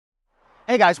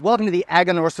Hey guys, welcome to the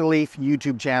Aganorsa Leaf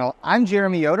YouTube channel. I'm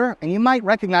Jeremy Yoder, and you might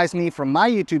recognize me from my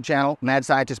YouTube channel, Mad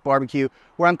Scientist Barbecue,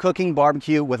 where I'm cooking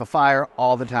barbecue with a fire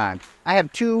all the time. I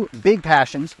have two big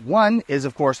passions. One is,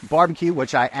 of course, barbecue,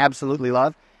 which I absolutely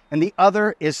love, and the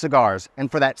other is cigars.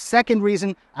 And for that second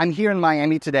reason, I'm here in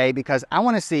Miami today because I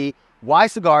want to see why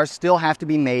cigars still have to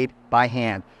be made by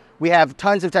hand. We have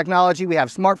tons of technology. We have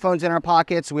smartphones in our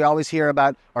pockets. We always hear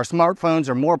about our smartphones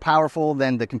are more powerful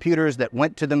than the computers that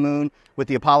went to the moon with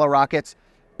the Apollo rockets.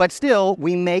 But still,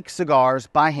 we make cigars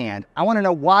by hand. I want to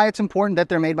know why it's important that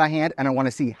they're made by hand, and I want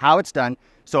to see how it's done.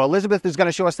 So Elizabeth is going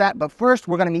to show us that. But first,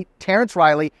 we're going to meet Terrence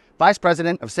Riley, Vice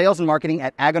President of Sales and Marketing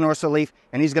at Aganorsa Leaf,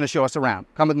 and he's going to show us around.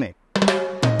 Come with me.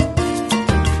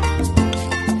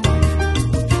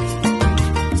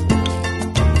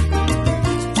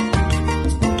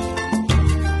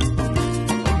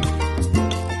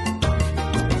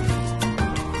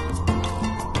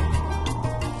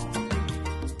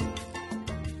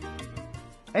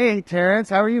 Hey, Terrence,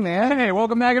 how are you, man? Hey,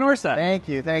 welcome to Aganorsa. Thank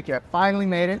you, thank you. I finally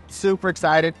made it. Super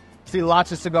excited. See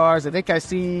lots of cigars. I think I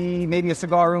see maybe a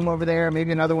cigar room over there,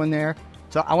 maybe another one there.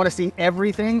 So I want to see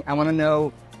everything. I want to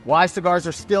know why cigars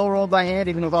are still rolled by hand,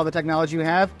 even with all the technology we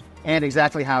have, and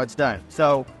exactly how it's done.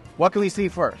 So what can we see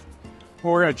first?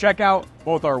 Well, we're going to check out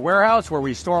both our warehouse, where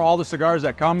we store all the cigars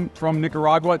that come from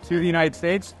Nicaragua to the United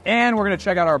States, and we're going to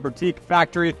check out our boutique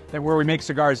factory where we make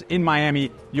cigars in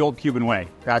Miami, the old Cuban way.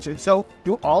 Gotcha. So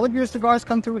do all of your cigars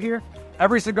come through here?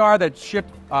 Every cigar that's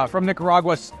shipped from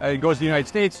Nicaragua goes to the United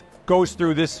States goes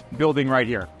through this building right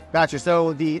here. Gotcha.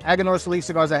 So the Aganorsa Leaf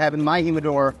cigars I have in my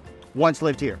humidor once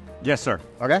lived here? Yes, sir.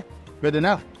 Okay. Good to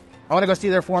know. I want to go see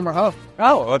their former home.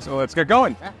 Oh, let's get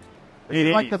going. Yeah.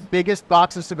 It's like the biggest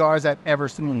box of cigars I've ever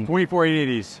seen. 24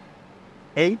 880s.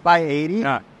 8 by 80?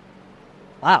 Yeah.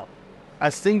 Wow.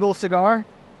 A single cigar?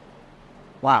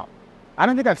 Wow. I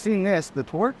don't think I've seen this. The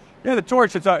torch? Yeah, the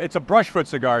torch, it's a brushfoot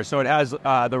cigar, so it has,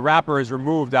 the wrapper is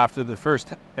removed after the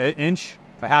first inch,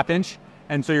 a half inch,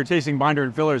 and so you're tasting binder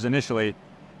and fillers initially,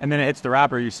 and then it hits the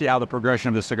wrapper. You see how the progression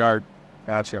of the cigar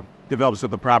develops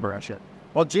with the proper shit.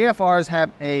 Well, GFRs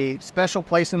have a special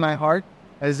place in my heart,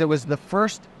 as it was the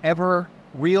first ever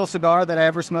real cigar that I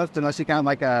ever smoked, unless you count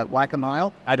like a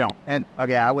Mile. I don't. And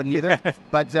okay, I wouldn't either.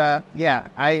 But yeah,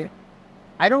 I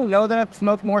don't know that I've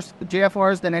smoked more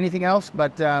GFRs than anything else,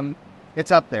 but it's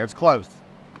up there. It's close.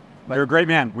 But you're a great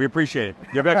man. We appreciate it.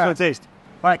 You have excellent taste.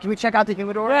 All right, can we check out the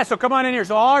humidor? Yeah, so come on in here.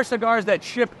 So all our cigars that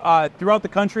ship throughout the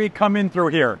country come in through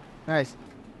here. Nice.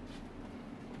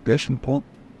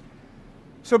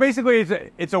 So basically,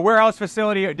 it's a warehouse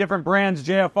facility, different brands,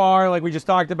 JFR, like we just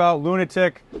talked about,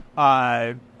 Lunatic,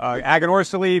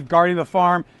 Aganorsa Leaf, Guardian of the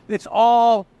Farm. It's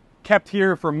all kept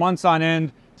here for months on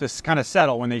end to kind of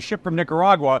settle. When they ship from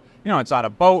Nicaragua, you know, it's on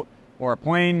a boat or a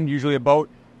plane, usually a boat,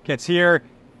 gets here,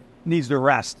 needs to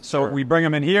rest. So we bring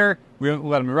them in here, we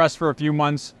let them rest for a few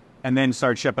months, and then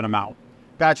start shipping them out.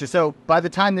 Gotcha. So by the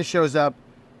time this shows up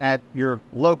at your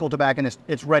local tobacconist,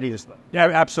 it's ready to smoke. Yeah,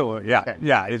 absolutely. Yeah, okay.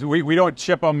 Yeah. We don't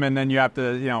ship them and then you have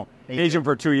to, you know, age them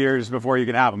for 2 years before you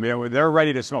can have them. You know, they're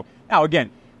ready to smoke. Now, again,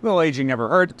 little aging never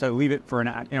hurt, to leave it for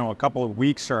a couple of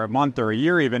weeks or a month or a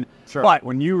year even. Sure. But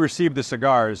when you receive the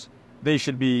cigars, they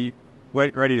should be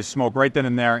ready to smoke right then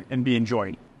and there and be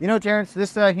enjoyed. You know, Terrence,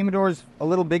 this humidor is a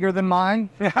little bigger than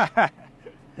mine. You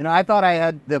know, I thought I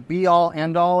had the be-all,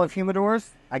 end-all of humidors.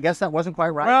 I guess that wasn't quite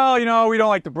right. Well, you know, we don't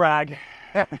like to brag.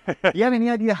 Do you have any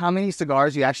idea how many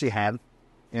cigars you actually have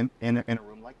in a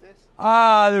room like this?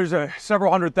 There's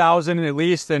several 100,000 at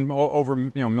least, and over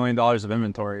 $1 million of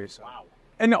inventory. So. Wow.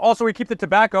 And also we keep the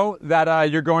tobacco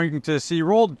that you're going to see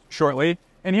rolled shortly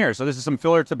in here. So this is some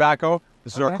filler tobacco.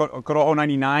 This is our Corojo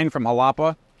 99 from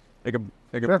Jalapa. Take a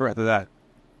breath of that.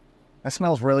 That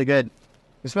smells really good.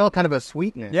 You smell kind of a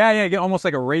sweetness. Yeah, you get almost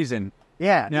like a raisin.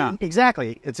 Yeah,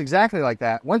 exactly. It's exactly like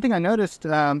that. One thing I noticed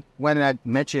when I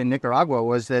met you in Nicaragua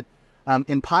was that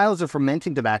in piles of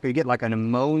fermenting tobacco, you get like an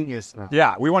ammonia smell.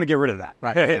 Yeah, we want to get rid of that.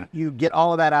 Right. You get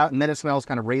all of that out, and then it smells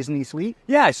kind of raisiny sweet.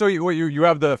 Yeah, so you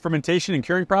have the fermentation and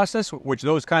curing process, which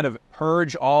those kind of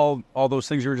purge all those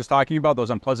things you were just talking about,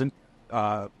 those unpleasant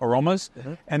aromas.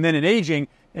 And then in aging,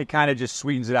 it kind of just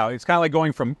sweetens it out. It's kind of like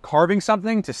going from carving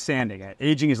something to sanding it.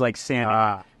 Aging is like sanding.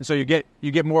 And so you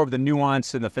get more of the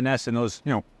nuance and the finesse, and those,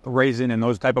 you know, the raisin and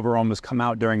those type of aromas come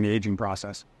out during the aging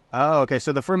process. Oh, okay.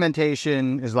 So the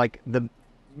fermentation is like you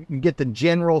get the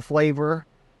general flavor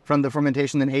from the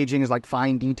fermentation, then aging is like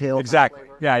fine detail. Exactly.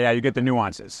 Yeah, you get the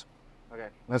nuances. Okay.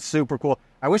 That's super cool.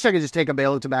 I wish I could just take a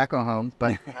bale of tobacco home,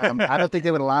 but I don't think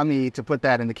they would allow me to put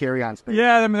that in the carry-on space.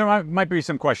 Yeah, there might be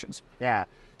some questions. Yeah.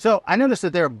 So I noticed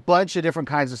that there are a bunch of different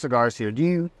kinds of cigars here.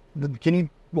 Can you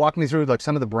walk me through like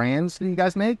some of the brands that you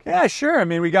guys make? Yeah, sure. I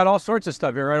mean, we got all sorts of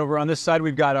stuff here. Right over on this side,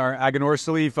 we've got our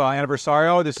Aganorsa leaf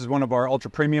Anniversario. This is one of our ultra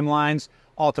premium lines.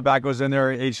 All tobaccos in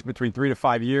there, aged between 3 to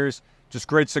 5 years. Just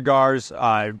great cigars,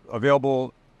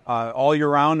 available all year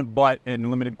round, but in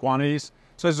limited quantities.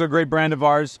 So this is a great brand of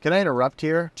ours. Can I interrupt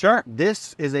here? Sure.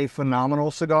 This is a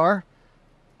phenomenal cigar.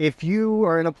 If you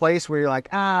are in a place where you're like,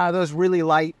 those really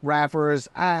light wrappers,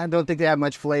 I don't think they have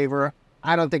much flavor,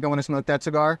 I don't think I want to smoke that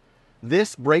cigar,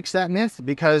 this breaks that myth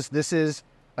because this is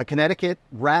a Connecticut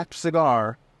wrapped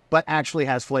cigar, but actually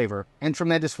has flavor, and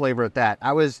tremendous flavor at that.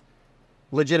 I was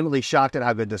legitimately shocked at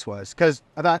how good this was because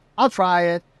I thought, I'll try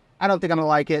it. I don't think I'm going to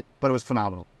like it, but it was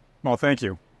phenomenal. Well, thank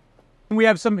you. We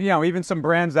have some, even some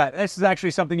brands that this is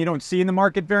actually something you don't see in the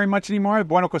market very much anymore.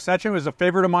 Bueno Cosecha was a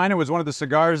favorite of mine. It was one of the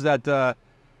cigars that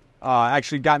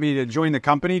actually got me to join the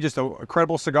company. Just a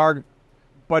credible cigar,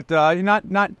 but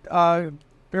not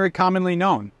very commonly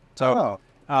known. So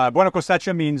Bueno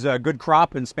Cosecha means good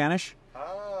crop in Spanish.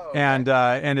 Oh, and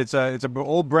it's an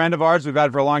old brand of ours we've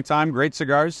had for a long time. Great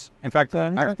cigars. In fact, I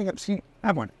don't think I've seen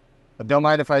have one. But don't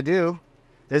mind if I do.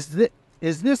 Is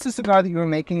this the cigar that you were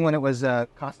making when it was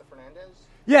Casa Fernandez?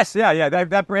 Yes, yeah.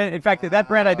 That brand. In fact, that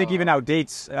brand I think even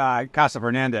outdates Casa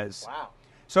Fernandez. Wow.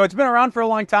 So it's been around for a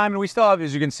long time, and we still have,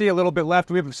 as you can see, a little bit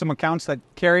left. We have some accounts that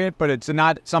carry it, but it's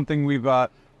not something we've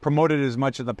promoted as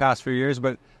much in the past few years.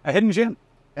 But a hidden gem.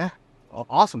 Yeah. Well,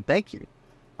 awesome. Thank you.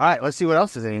 All right, let's see what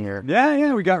else is in here.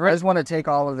 Yeah. We got right. I just want to take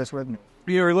all of this with me.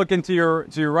 You're looking to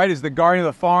your right is the Guardian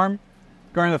of the Farm.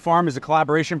 Guardian of the Farm is a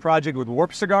collaboration project with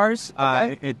Warp Cigars.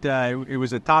 Okay. It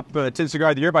was a top 10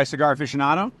 cigar of the year by Cigar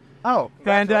Aficionado. Oh,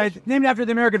 and named after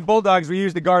the American Bulldogs, we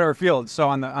used to guard our fields. So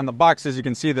on the boxes, you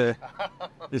can see the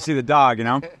dog.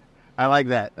 I like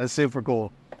that. That's super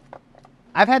cool.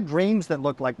 I've had dreams that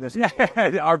look like this. Yeah,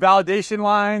 our validation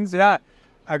lines. Yeah,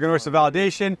 Aganorsa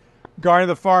validation.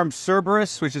 Guardian of the Farm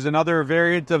Cerberus, which is another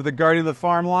variant of the Guardian of the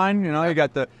Farm line. You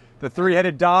got the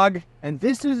three-headed dog. And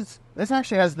this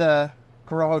actually has the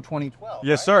Corojo 2012.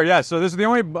 Yes, right? sir. Yeah. So this is the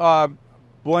only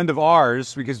blend of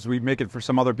ours, because we make it for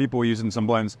some other people using some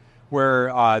blends, where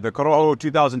the Corojo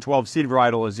 2012 seed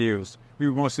varietal is used. We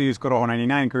mostly use Corojo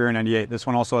 99 and Carrera 98. This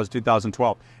one also has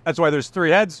 2012. That's why there's 3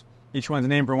 heads. Each one's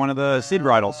named for one of the seed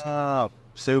varietals. Oh,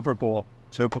 super cool.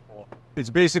 Super cool. It's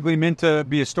basically meant to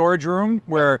be a storage room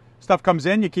where stuff comes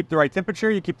in, you keep the right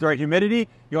temperature, you keep the right humidity,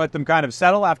 you let them kind of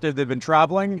settle after they've been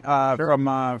traveling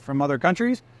from other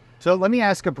countries. So let me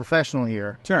ask a professional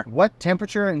here. Sure. What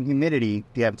temperature and humidity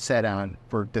do you have it set on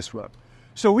for this rub?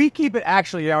 So we keep it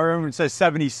actually, I remember it says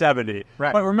 70-70.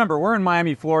 Right. But remember, we're in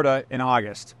Miami, Florida in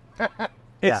August.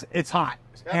 It's hot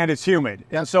and it's humid.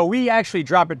 Yeah. And so we actually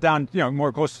drop it down,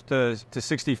 more close to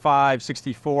 65,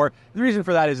 64. The reason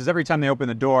for that is every time they open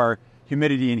the door,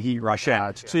 humidity and heat rush in.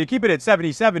 Gotcha. So you keep it at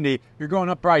 70-70, you're going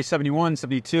up probably 71,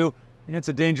 72. And it's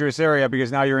a dangerous area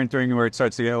because now you're entering where it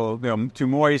starts to get a little too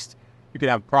moist. You could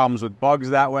have problems with bugs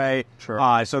that way.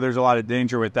 Sure. So there's a lot of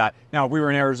danger with that. Now, if we were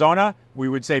in Arizona, we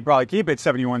would say probably keep it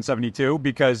 71, 72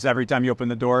 because every time you open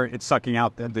the door, it's sucking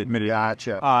out the humidity.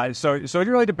 Gotcha. So it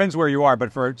really depends where you are.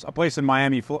 But for a place in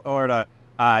Miami, Florida,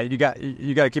 you got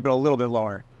to keep it a little bit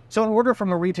lower. So an order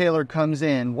from a retailer comes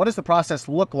in. What does the process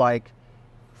look like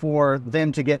for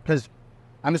them to get? Because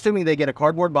I'm assuming they get a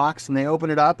cardboard box and they open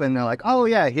it up and they're like, oh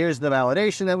yeah, here's the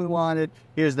validation that we wanted.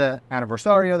 Here's the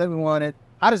anniversario that we wanted.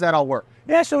 How does that all work?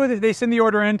 Yeah, so they send the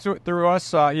order in through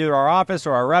us, either our office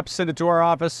or our reps send it to our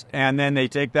office, and then they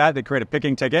take that, they create a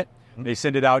picking ticket, they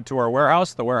send it out to our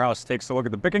warehouse. The warehouse takes a look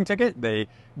at the picking ticket, they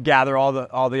gather all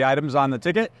the items on the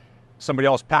ticket, somebody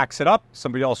else packs it up,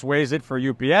 somebody else weighs it for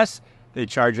UPS, they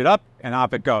charge it up, and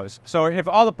off it goes. So if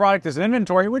all the product is in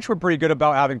inventory, which we're pretty good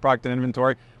about having product in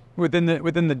inventory, within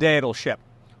the day it'll ship.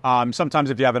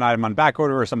 Sometimes if you have an item on back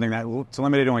order or something that's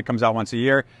limited, only comes out once a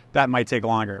year, that might take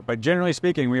longer. But generally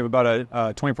speaking, we have about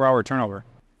a 24-hour turnover.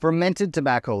 Fermented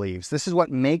tobacco leaves. This is what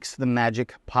makes the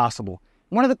magic possible.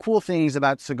 One of the cool things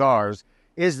about cigars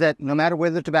is that no matter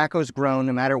where the tobacco is grown,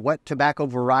 no matter what tobacco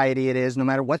variety it is, no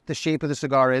matter what the shape of the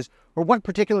cigar is, or what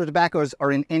particular tobaccos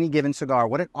are in any given cigar,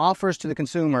 what it offers to the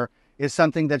consumer is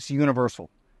something that's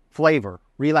universal. Flavor,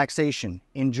 relaxation,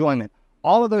 enjoyment,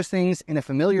 all of those things in a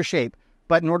familiar shape.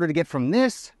 But in order to get from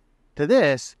this to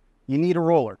this, you need a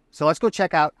roller. So let's go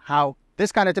check out how this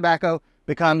kind of tobacco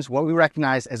becomes what we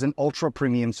recognize as an ultra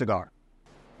premium cigar.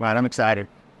 Right, I'm excited.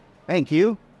 Thank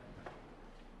you.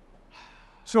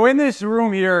 So in this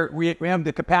room here, we have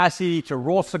the capacity to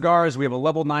roll cigars. We have a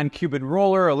level 9 Cuban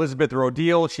roller, Elizabeth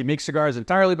Rodil. She makes cigars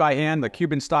entirely by hand, the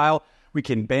Cuban style. We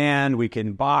can band, we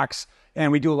can box,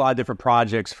 and we do a lot of different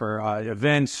projects for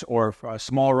events or for,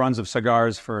 small runs of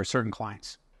cigars for certain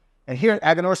clients. And here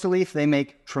at Aganorsa Leaf, they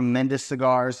make tremendous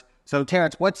cigars. So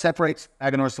Terrence, what separates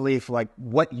Aganorsa Leaf, like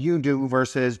what you do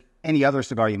versus any other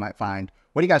cigar you might find?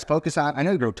 What do you guys focus on? I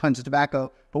know you grow tons of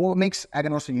tobacco, but what makes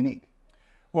Aganorsa unique?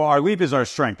 Well, our leaf is our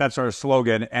strength. That's our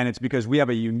slogan. And it's because we have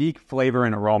a unique flavor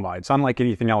and aroma. It's unlike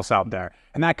anything else out there.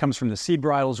 And that comes from the seed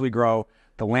varietals we grow,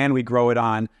 the land we grow it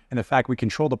on, and the fact we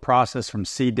control the process from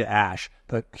seed to ash,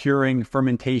 the curing,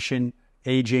 fermentation,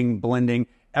 aging, blending,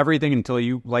 everything until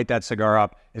you light that cigar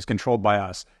up is controlled by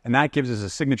us. And that gives us a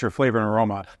signature flavor and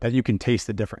aroma that you can taste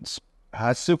the difference.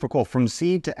 That's super cool. From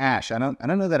seed to ash. I don't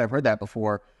know that I've heard that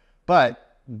before,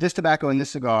 but this tobacco in this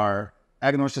cigar,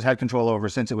 Aganorsa's had control over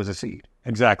since it was a seed.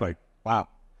 Exactly. Wow.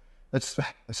 That's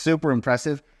super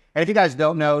impressive. And if you guys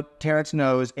don't know, Terrence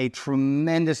knows a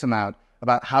tremendous amount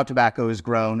about how tobacco is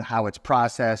grown, how it's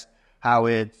processed, how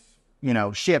it's,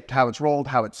 shipped, how it's rolled,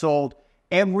 how it's sold.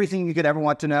 Everything you could ever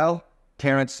want to know,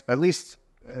 Terrence, at least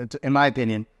in my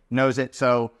opinion, knows it.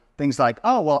 So things like,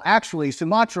 oh, well, actually,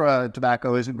 Sumatra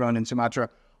tobacco isn't grown in Sumatra.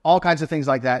 All kinds of things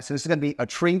like that. So this is going to be a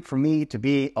treat for me to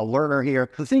be a learner here.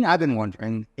 The thing I've been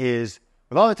wondering is,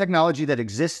 with all the technology that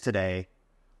exists today,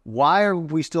 why are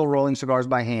we still rolling cigars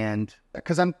by hand?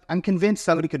 Because I'm convinced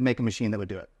somebody could make a machine that would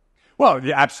do it. Well,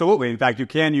 yeah, absolutely. In fact, you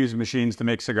can use machines to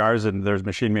make cigars, and there's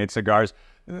machine-made cigars.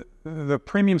 The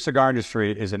premium cigar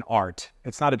industry is an art.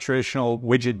 It's not a traditional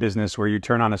widget business where you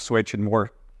turn on a switch and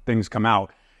more things come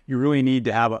out. You really need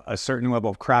to have a certain level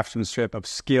of craftsmanship, of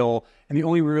skill, and the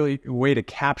only really way to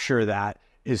capture that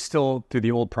is still through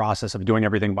the old process of doing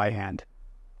everything by hand.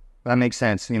 That makes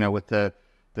sense. With the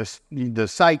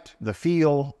sight, the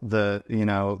feel,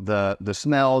 the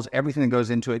smells, everything that goes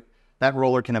into it. That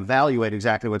roller can evaluate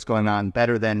exactly what's going on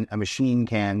better than a machine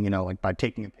can, like by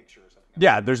taking a picture or something.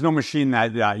 Yeah, there's no machine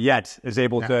that yet is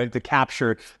able to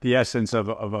capture the essence of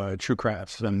a true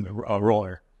craftsman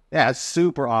roller. Yeah, it's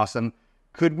super awesome.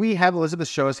 Could we have Elizabeth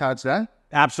show us how it's done?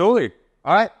 Absolutely.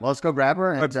 All right, well, let's go grab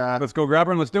her. And, let's go grab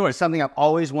her and let's do it. It's something I've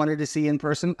always wanted to see in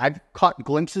person. I've caught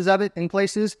glimpses of it in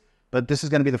places, but this is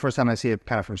going to be the first time I see it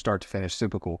kind of from start to finish.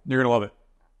 Super cool. You're going to love it.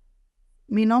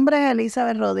 Mi nombre es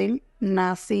Elizabeth Rodil.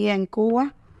 Nací en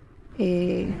Cuba,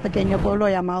 pequeño pueblo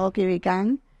llamado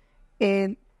Cuban.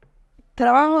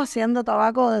 Trabajo haciendo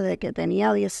tabaco desde que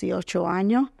tenía 18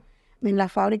 años en la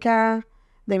fábrica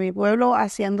de mi pueblo,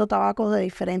 haciendo tabacos de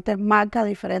diferentes marcas,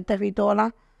 diferentes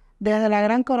vitolas, desde la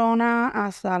Gran Corona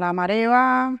hasta la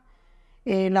Mareva,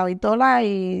 la vitola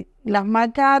y las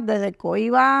marcas desde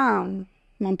Coiba,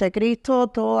 Montecristo,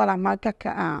 todas las marcas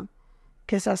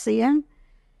que se hacían.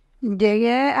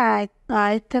 Llegué a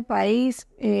este país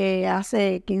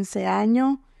hace 15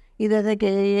 años y desde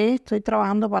que llegué estoy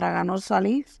trabajando para Aganorsa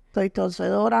Leaf. Soy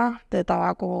torcedora de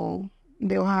tabaco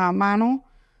de hojas a mano.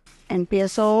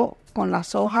 Empiezo con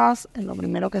las hojas. Lo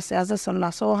primero que se hace son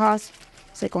las hojas.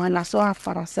 Se cogen las hojas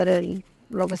para hacer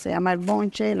lo que se llama el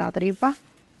bonche, la tripa.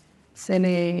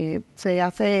 Se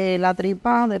hace la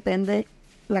tripa, depende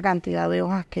la cantidad de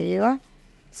hojas que lleva.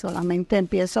 Solamente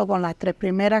empiezo con las 3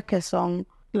 primeras, que son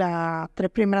las 3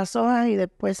 primeras hojas, y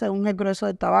después, según el grueso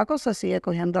del tabaco, se sigue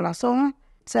cogiendo las hojas.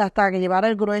 O sea, hasta que llevar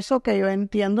el grueso que yo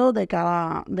entiendo de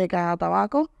cada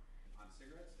tabaco.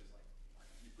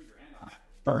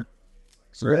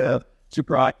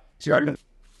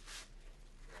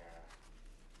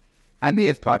 I may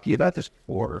have talked to you about this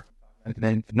before, and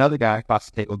then another guy across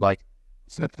the table like,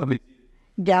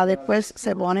 Ya después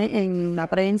se pone en la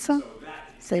prensa,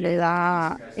 se le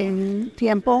da en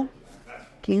tiempo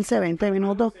 15, 20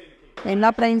 minutos en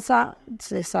la prensa,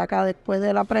 se saca después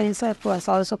de la prensa, después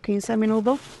de esos 15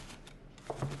 minutos.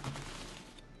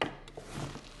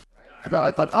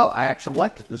 I thought, oh, I actually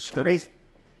liked this space.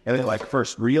 And then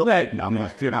first reel that, I'm going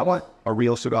to I want a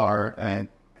real cigar. And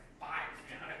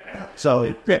so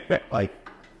it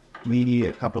me,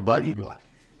 a couple of buddies,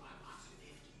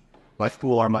 let's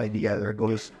pull our money together. It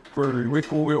goes further. We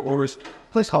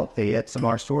place called the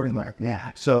Cigar Store in there.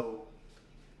 Yeah. So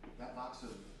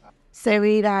se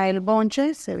vira el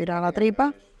bonche, se vira la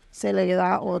tripa, se le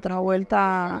da otra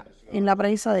vuelta en la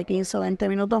prensa de 15 o 20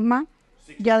 minutos más.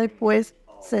 Ya después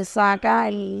se saca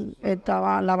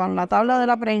la tabla de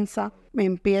la prensa,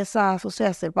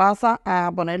 se pasa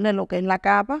a ponerle lo que es la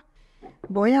capa.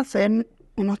 Voy a hacer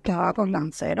unos tabacos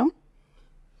lanceros.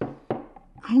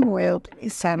 Voy a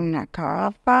utilizar una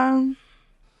capa.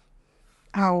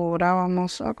 Ahora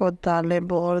vamos a cortarle el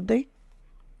borde.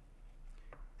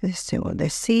 Este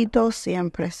bordecito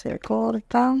siempre se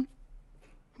corta.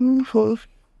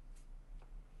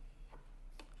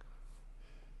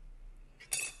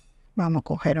 Vamos a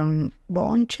coger un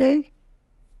bonche.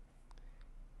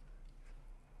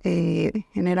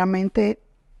 Generalmente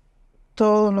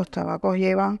todos los tabacos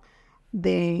llevan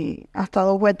de hasta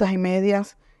 2 vueltas y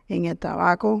medias en el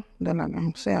tabaco,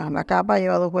 o sea, la capa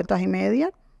lleva 2 vueltas y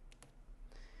media.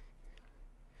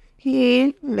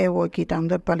 Y le voy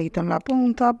quitando el palito en la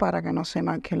punta para que no se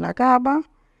marque en la capa.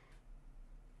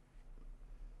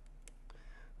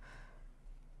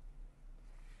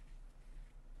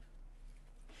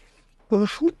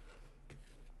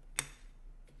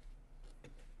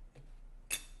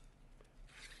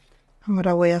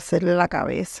 Ahora voy a hacerle la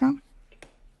cabeza.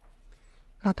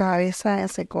 La cabeza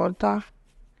se corta,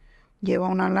 lleva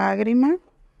una lágrima.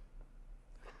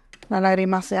 La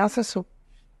lágrima se hace,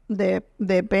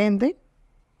 depende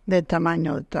del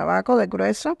tamaño del tabaco, de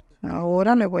grueso.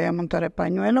 Ahora le voy a montar el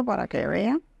pañuelo para que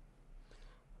vean.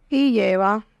 Y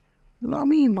lleva lo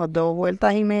mismo, 2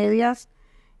 vueltas y medias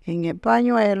en el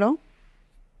pañuelo,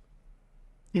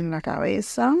 en la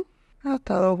cabeza,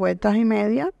 hasta 2 vueltas y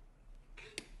medias.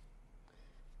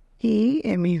 Y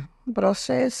el mismo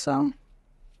proceso,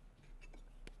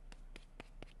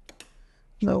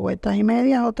 2 vueltas y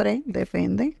medias o 3,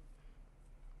 depende.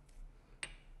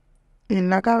 En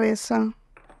la cabeza,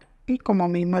 y como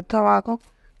mismo el tabaco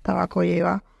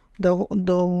lleva 2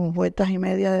 vueltas y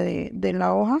media de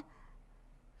la hoja.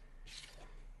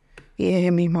 Y es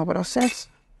el mismo proceso.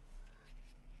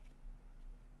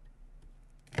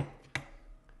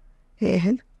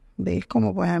 ¿Veis?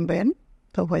 Como pueden ver,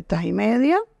 2 vueltas y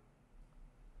media,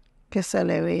 que se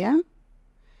le vean.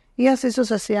 Y así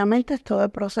sucesivamente es todo el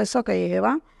proceso que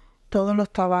lleva todos los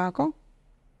tabacos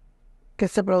que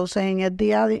se producen en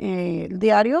el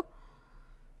diario.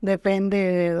 Depende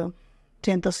de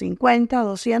 150,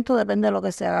 200, depende de lo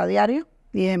que se haga a diario.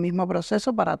 Y es el mismo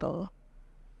proceso para todos.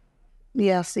 Y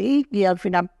así, y al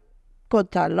final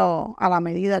cortarlo a la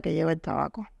medida que lleva el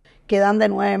tabaco. Quedan de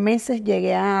 9 meses,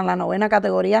 llegué a la 9ª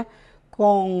categoría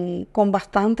con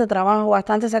bastante trabajo,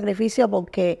 bastante sacrificio,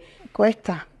 porque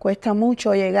cuesta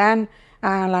mucho llegar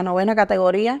a la 9ª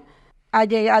categoría. A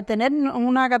tener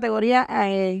una categoría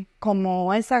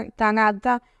como esa tan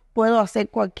alta, puedo hacer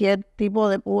cualquier tipo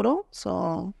de puro.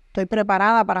 Estoy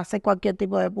preparada para hacer cualquier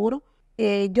tipo de puro.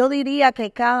 Yo diría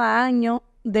que cada año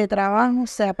de trabajo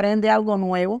se aprende algo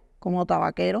nuevo como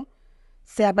tabaquero.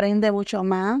 Se aprende mucho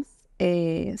más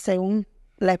según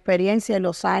la experiencia y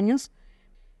los años.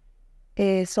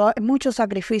 Mucho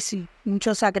sacrificio,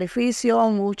 muchas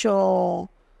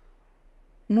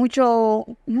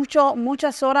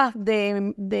horas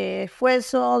de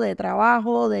esfuerzo, de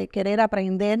trabajo, de querer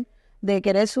aprender, de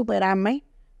querer superarme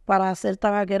para ser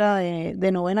tabaquera de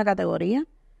 9ª categoría.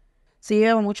 Sí,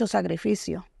 llevo mucho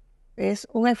sacrificio. Es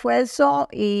un esfuerzo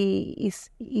y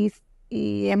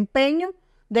empeño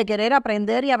de querer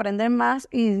aprender y aprender más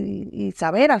y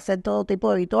saber hacer todo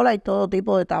tipo de vitola y todo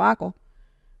tipo de tabaco.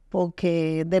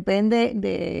 Porque depende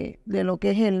de lo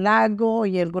que es el largo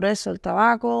y el grueso del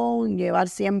tabaco, llevar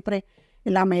siempre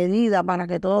la medida para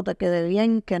que todo te quede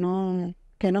bien, que no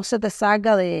se te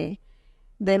salga de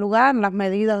lugar las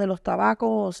medidas de los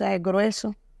tabacos, o sea, el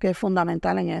grueso, que es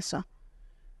fundamental en eso.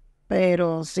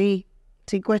 Pero sí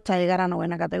cuesta llegar a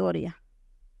 9ª categoría.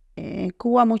 En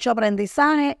Cuba mucho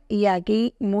aprendizaje y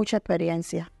aquí mucha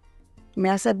experiencia. Me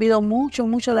ha servido mucho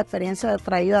la experiencia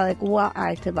traída de Cuba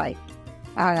a este país.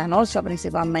 A Aganorsa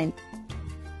principalmente,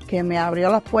 que me abrió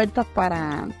las puertas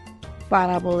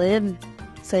para poder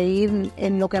seguir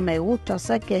en lo que me gusta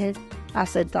hacer, que es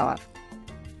hacer tabaco.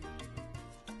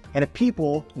 And if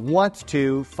people want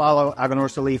to follow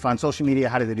Aganorsa Leaf on social media,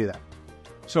 how do they do that?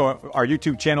 So our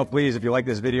YouTube channel, please, if you like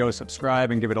this video,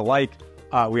 subscribe and give it a like.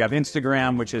 We have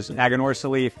Instagram, which is Aganorsa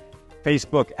Leaf,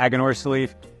 Facebook, Aganorsa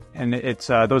Leaf, and it's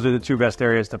those are the 2 best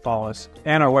areas to follow us.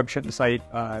 And our website,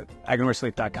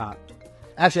 aganorsaleaf.com.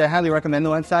 Actually, I highly recommend the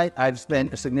website. I've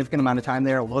spent a significant amount of time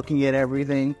there looking at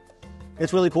everything.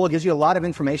 It's really cool. It gives you a lot of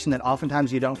information that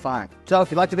oftentimes you don't find. So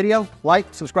if you liked the video, like,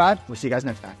 subscribe. We'll see you guys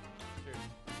next time.